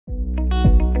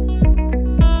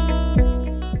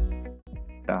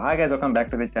Hi guys, welcome back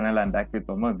to the channel. I'm back with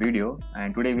one more video,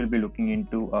 and today we'll be looking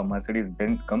into a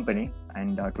Mercedes-Benz company.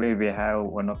 And today we have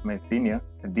one of my senior,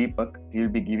 Deepak. He'll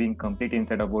be giving complete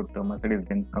insight about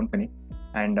Mercedes-Benz company.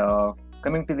 And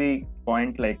coming to the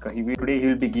point, today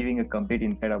he'll be giving a complete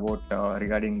insight about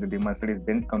regarding the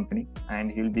Mercedes-Benz company, and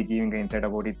he'll be giving an insight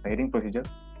about its hiring procedure,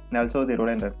 and also the role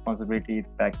and responsibility,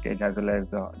 its package, as well as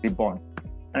the bond.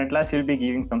 And at last, he'll be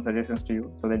giving some suggestions to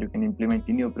you so that you can implement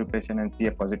in your preparation and see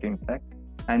a positive impact.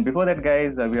 And before that,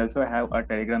 guys, we also have our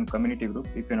Telegram community group.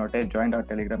 If you're not yet joined our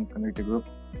Telegram community group,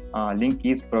 link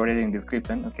is provided in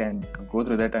description. You can go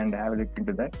through that and have a look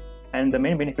into that. And the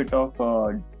main benefit of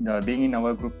being in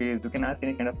our group is you can ask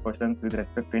any kind of questions with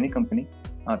respect to any company.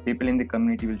 People in the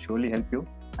community will surely help you,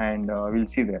 and we'll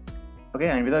see there. Okay,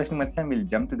 and without wasting much time, we'll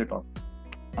jump to the talk.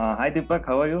 Hi, Deepak.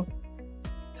 How are you?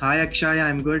 Hi, Akshay.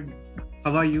 I'm good.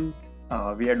 How are you?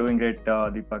 We are doing great,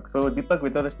 Deepak. So, Deepak,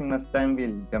 without wasting much time,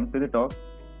 we'll jump to the talk.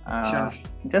 Sure.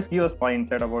 Just give us point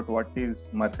insight about what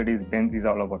is Mercedes-Benz is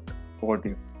all about. Over to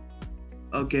you.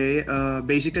 Okay.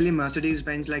 Basically,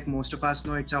 Mercedes-Benz, like most of us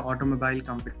know, it's an automobile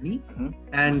company. Mm-hmm.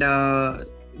 And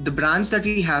the branch that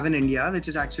we have in India, which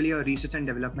is actually a research and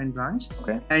development branch.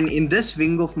 Okay. And in this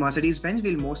wing of Mercedes-Benz,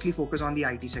 we'll mostly focus on the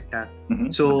IT sector.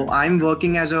 Mm-hmm. So I'm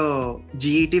working as a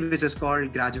GET, which is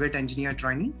called Graduate Engineer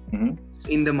Trainee,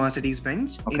 Mm-hmm. in the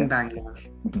Mercedes-Benz in Bangalore.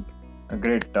 Mm-hmm.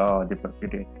 Great, Deepak.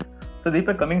 Great. So,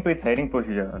 Deepak, coming to its hiring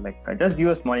procedure, just give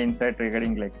us small insight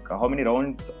regarding how many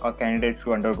rounds a candidate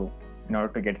should undergo in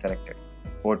order to get selected.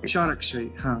 Over to you. Sure,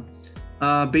 Akshay.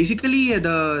 Basically,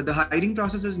 the hiring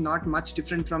process is not much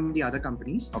different from the other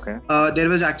companies. Okay. There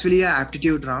was actually an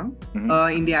aptitude round.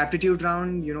 Mm-hmm. In the aptitude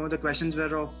round, the questions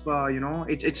were of,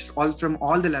 it's all from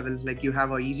all the levels. Like you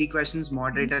have easy questions,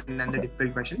 moderate, and then the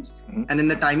difficult questions. Mm-hmm. And then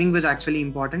the timing was actually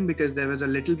important because there was a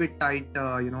little bit tight,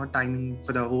 timing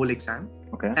for the whole exam.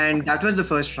 Okay. And that was the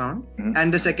first round. Mm-hmm.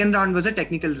 And the second round was a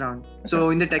technical round. Okay. So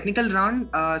in the technical round,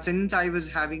 since I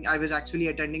was actually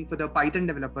attending for the Python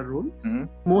developer role, Mm-hmm.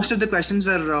 most of the questions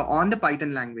were on the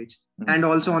Python language and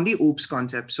also on the OOPS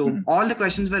concept. So all the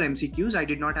questions were MCQs. I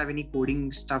did not have any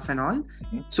coding stuff and all.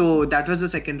 So that was the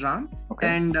second round. Okay.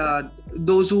 And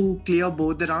those who clear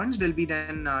both the rounds will be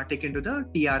then taken to the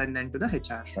TR and then to the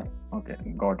HR. Okay,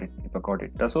 got it. Deepak, got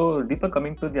it. So, Deepak,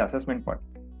 coming to the assessment part.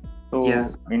 So,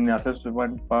 in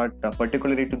assessment part,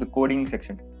 particularly to the coding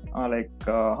section,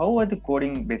 how were the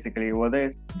coding basically? Were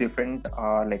they different,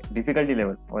 difficulty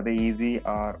level? Were they easy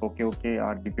or okay,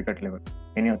 or difficult level?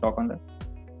 Any talk on that?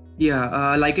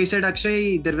 Yeah, like I said,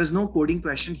 Akshay, there was no coding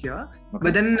question here,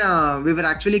 but then we were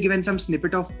actually given some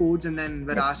snippet of codes and then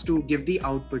were asked to give the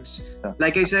outputs.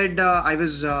 Like I said, I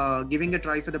was giving a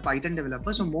try for the Python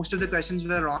developer, so most of the questions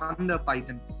were on the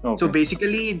Python. So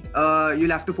basically,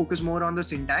 you'll have to focus more on the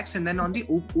syntax and then on the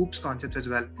OOPS concepts as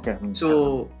well.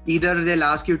 So either they'll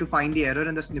ask you to find the error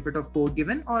in the snippet of code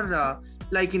given, or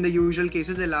like in the usual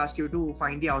cases, they'll ask you to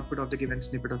find the output of the given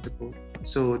snippet of the code.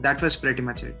 So that was pretty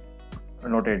much it.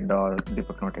 Noted,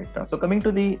 Deepak, noted. So coming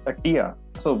to the TR,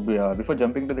 so before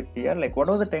jumping to the TR, what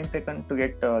was the time taken to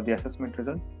get the assessment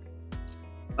result?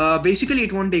 Basically,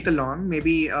 it won't take a long.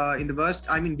 Maybe in the worst,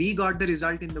 we got the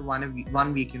result in the 1 week.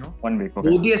 1 week, 1 week. Okay.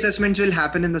 Both the assessments will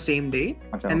happen in the same day,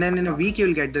 and then in a week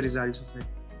you'll get the results of it.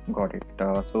 Got it.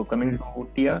 So coming to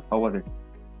TR, how was it?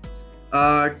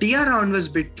 TR round was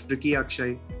a bit tricky,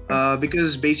 Akshay,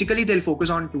 because basically they'll focus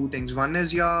on two things. One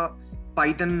is your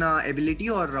Python ability,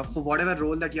 or for whatever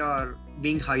role that you're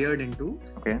being hired into.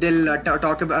 They'll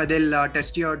they'll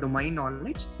test your domain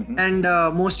knowledge, and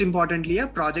most importantly, a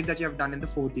project that you have done in the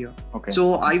 4th year.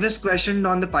 So I was questioned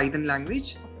on the Python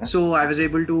language. So I was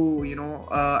able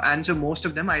to, answer most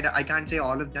of them. I can't say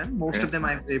all of them. Most of them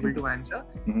I was able to answer.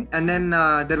 And then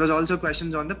there was also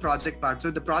questions on the project part.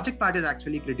 So the project part is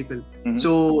actually critical.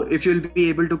 So if you'll be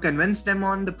able to convince them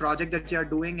on the project that you're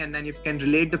doing, and then if you can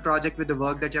relate the project with the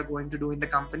work that you're going to do in the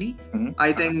company,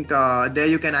 I think there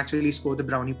you can actually score the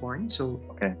brownie point. So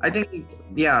I think,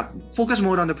 focus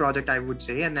more on the project, I would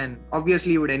say. And then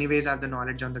obviously you would anyways have the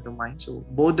knowledge on the domain. So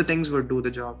both the things would do the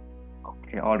job.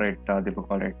 Okay, all right, Deepak,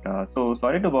 all right. So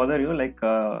sorry to bother you.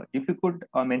 If you could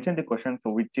mention the questions, so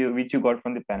which you got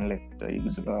from the panelists,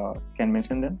 you can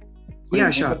mention them. Yeah,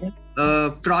 sure.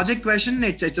 Project question,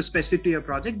 it's a specific to your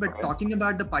project, but talking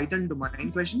about the Python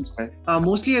domain questions,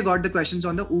 mostly I got the questions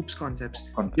on the OOPS concepts.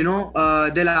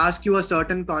 They'll ask you a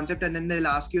certain concept and then they'll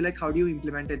ask you how do you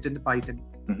implement it in the Python.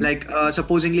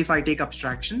 Supposingly if I take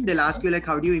abstraction, they'll ask you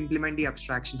how do you implement the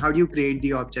abstraction? How do you create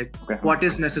the object? What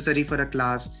is necessary for a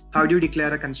class? How do you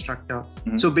declare a constructor?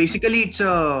 So basically it's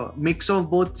a mix of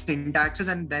both syntaxes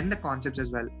and then the concepts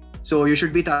as well. So you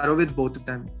should be thorough with both of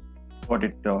them. Got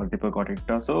it, Deepak, got it.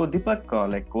 So Deepak,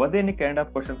 like, were there any kind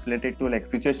of questions related to like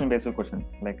situation-based questions?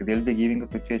 Like they'll be giving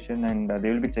a situation and they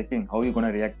will be checking how you're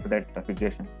gonna react to that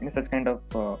situation. Any such kind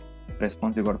of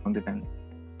response you got from the panel?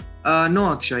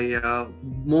 No, Akshay.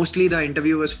 Mostly the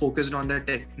interview was focused on the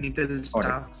technical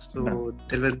stuff, so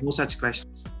there were no such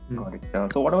questions. Got it.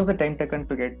 So what was the time taken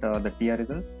to get the TR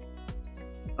result?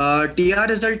 TR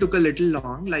result took a little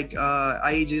long. Like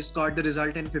I just got the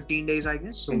result in 15 days, I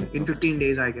guess. So in 15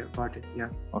 days, I got it. Yeah.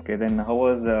 Okay. Then how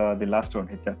was the last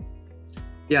round, HR?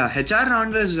 Yeah, HR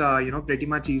round was pretty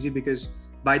much easy because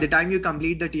by the time you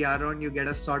complete the TR round, you get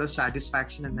a sort of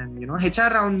satisfaction, and then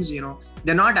HR rounds,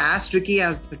 they're not as tricky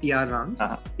as the TR rounds.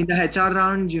 In the HR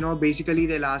round, basically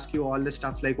they'll ask you all the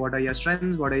stuff like what are your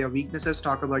strengths, what are your weaknesses,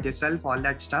 talk about yourself, all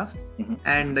that stuff.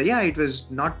 And it was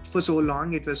not for so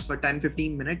long. It was for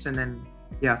 10-15 minutes, and then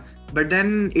but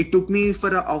then it took me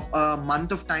for a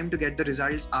month of time to get the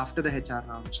results after the HR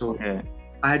round. So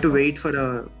I had to wait for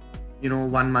a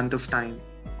 1 month of time.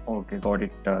 Okay, got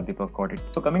it, Deepak, got it.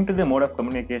 So coming to the mode of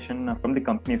communication from the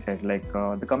company side, like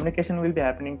the communication will be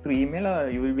happening through email, or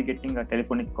you will be getting a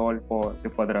telephonic call for the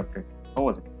further update? How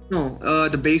was it? No,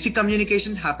 the basic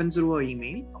communications happens through an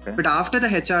email. Okay. But after the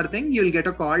HR thing, you'll get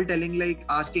a call telling like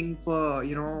asking for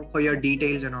for your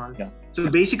details and all. Yeah. So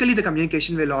basically, the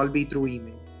communication will all be through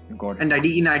email. Got it. And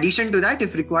in addition to that,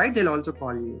 if required, they'll also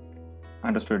call you.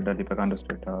 Understood, Deepak,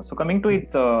 understood. So coming to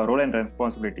its role and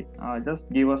responsibility,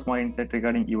 just give us more insight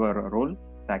regarding your role,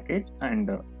 package, and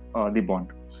the bond.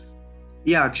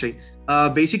 Yeah, Akshay.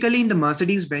 Basically, in the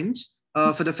Mercedes-Benz,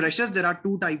 for the freshers, there are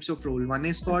two types of role. One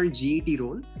is called GET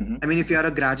role. I mean, if you are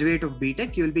a graduate of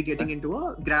B.tech, you will be getting into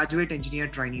a graduate engineer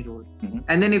trainee role.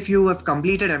 And then if you have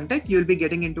completed M.tech, you will be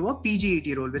getting into a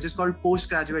PGET role, which is called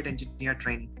postgraduate engineer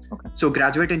trainee. So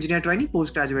graduate engineer trainee,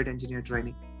 postgraduate engineer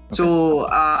trainee. So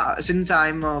since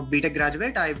I'm a B.tech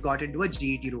graduate, I've got into a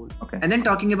GET role. And then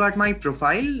talking about my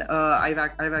profile, I've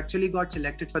actually got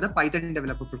selected for the Python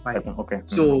developer profile.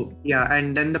 So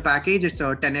and then the package, it's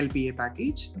a 10 LPA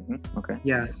package.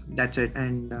 Yeah, that's it.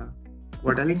 And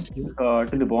what else? To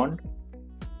the bond?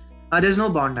 There's no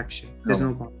bond actually. There's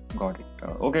no bond. Got it.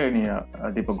 Okay,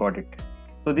 Deepak, got it.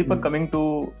 So Deepak, coming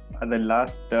to the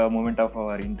last moment of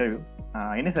our interview,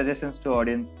 any suggestions to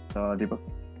audience, Deepak?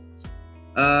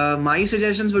 My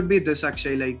suggestions would be this,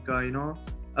 Akshay, like,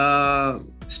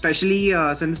 especially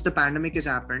since the pandemic has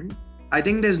happened, I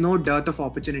think there's no dearth of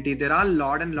opportunity. There are a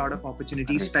lot of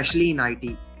opportunities, especially in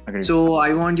IT. So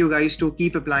I want you guys to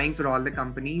keep applying for all the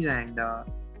companies and,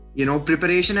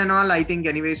 preparation and all, I think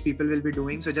anyways, people will be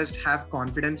doing. So just have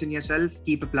confidence in yourself,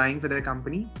 keep applying for the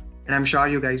company, and I'm sure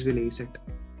you guys will ace it.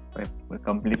 I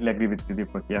completely agree with you,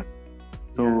 Deepak. Yeah.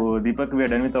 So Deepak, we are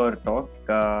done with our talk,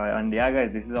 and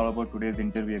guys, this is all about today's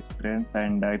interview experience.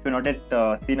 And if you're not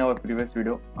yet seen our previous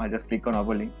video, just click on our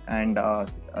link. And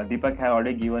Deepak have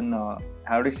already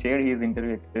shared his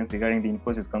interview experience regarding the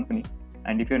Infosys company.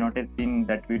 And if you're not yet seen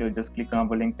that video, just click on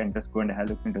our link and just go and have a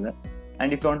look into that.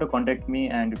 And if you want to contact me,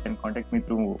 and you can contact me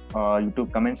through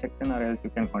YouTube comment section, or else you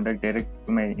can contact direct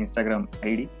to my Instagram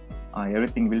ID.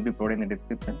 Everything will be provided in the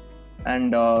description.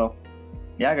 And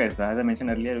guys, as I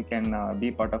mentioned earlier, you can be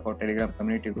part of our Telegram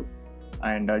community group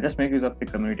and just make use of the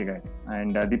community, guys.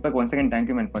 And Deepak, once again, thank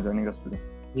you, man, for joining us today.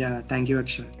 Yeah, thank you,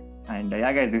 Akshay. And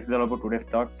guys, this is all about today's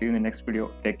talk. See you in the next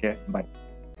video. Take care. Bye.